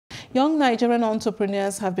Young Nigerian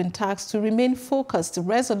entrepreneurs have been tasked to remain focused,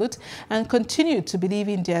 resolute, and continue to believe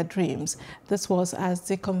in their dreams. This was as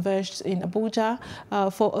they converged in Abuja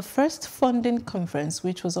for a first funding conference,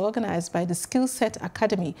 which was organized by the Skill Set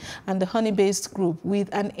Academy and the Honey-based group, with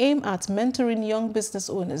an aim at mentoring young business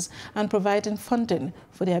owners and providing funding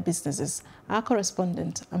for their businesses. Our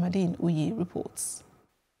correspondent, Amadin Uyi, reports.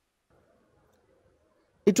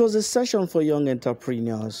 It was a session for young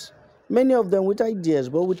entrepreneurs, many of them with ideas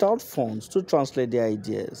but without funds to translate their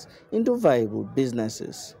ideas into viable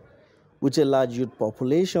businesses. With a large youth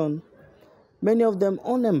population, many of them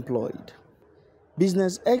unemployed,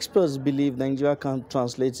 business experts believe Nigeria can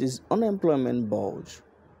translate its unemployment bulge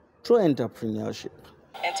through entrepreneurship.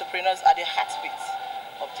 Entrepreneurs are the heartbeat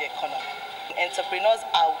of the economy. Entrepreneurs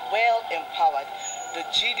are well empowered. The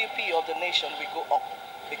GDP of the nation will go up,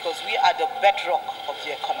 because we are the bedrock of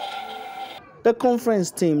the economy. The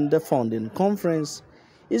conference team, the Funding Conference,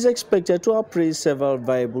 is expected to appraise several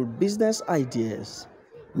viable business ideas,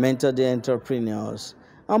 mentor the entrepreneurs,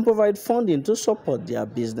 and provide funding to support their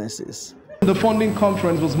businesses. The Funding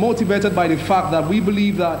Conference was motivated by the fact that we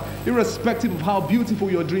believe that irrespective of how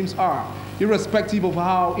beautiful your dreams are, irrespective of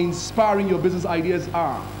how inspiring your business ideas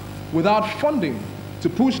are, without funding to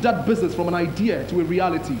push that business from an idea to a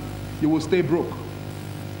reality, you will stay broke.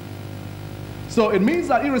 So it means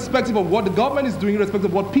that irrespective of what the government is doing, irrespective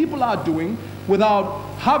of what people are doing, without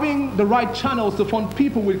having the right channels to fund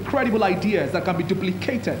people with credible ideas that can be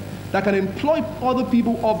duplicated, that can employ other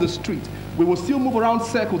people off the street, we will still move around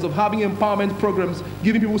circles of having empowerment programs,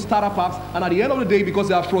 giving people startup packs, and at the end of the day, because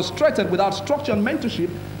they are frustrated without structure and mentorship,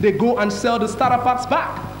 they go and sell the startup packs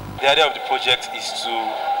back. The idea of the project is to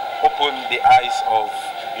open the eyes of,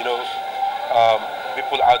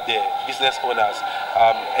 people out there, business owners,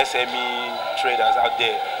 SME traders out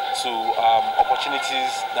there, to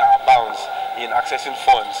opportunities that abound in accessing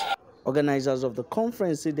funds. Organizers of the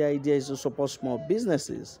conference say the idea is to support small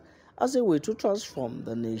businesses as a way to transform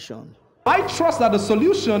the nation. I trust that the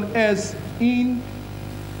solution is in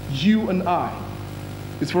you and I.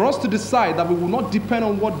 It's for us to decide that we will not depend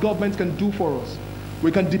on what government can do for us.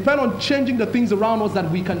 We can depend on changing the things around us that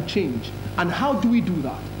we can change. And how do we do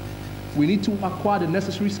that? We need to acquire the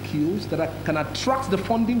necessary skills that can attract the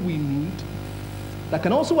funding we need, that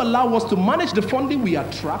can also allow us to manage the funding we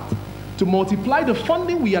attract, to multiply the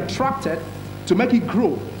funding we attracted, to make it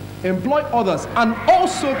grow, employ others, and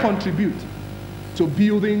also contribute to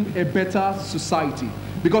building a better society.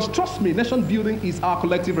 Because trust me, nation building is our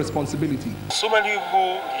collective responsibility. So many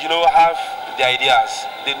people, have the ideas.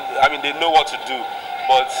 They know what to do.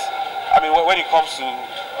 But, when it comes to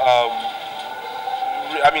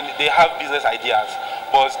they have business ideas,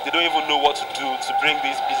 but they don't even know what to do to bring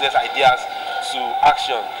these business ideas to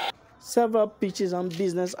action. Several pitches and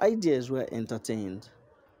business ideas were entertained.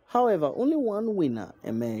 However, only one winner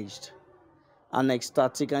emerged. An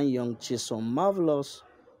ecstatic and young Chisom Marvelous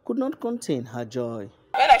could not contain her joy.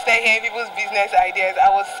 When I started hearing people's business ideas, I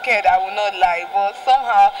was scared, I will not lie, but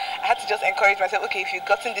somehow I had to just encourage myself, okay, if you've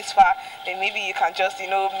gotten this far, then maybe you can just,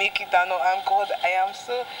 make it down. And God, I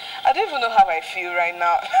don't even know how I feel right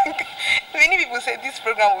now. Many people say this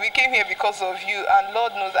program, we came here because of you, and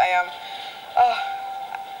Lord knows I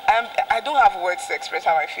don't have words to express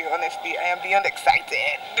how I feel, honestly. I am beyond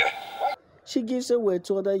excited. She gives a word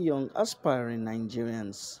to other young, aspiring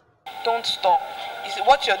Nigerians. Don't stop.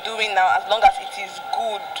 What you're doing now, as long as it is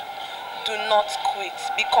good, do not quit.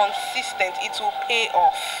 Be consistent. It will pay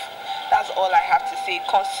off. That's all I have to say.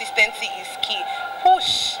 Consistency is key.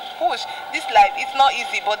 Push. This life, it's not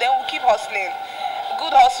easy, but then we'll keep hustling.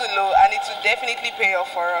 Good hustle, and it will definitely pay off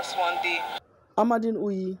for us one day. Amadin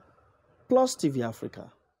Uyi, Plus TV Africa.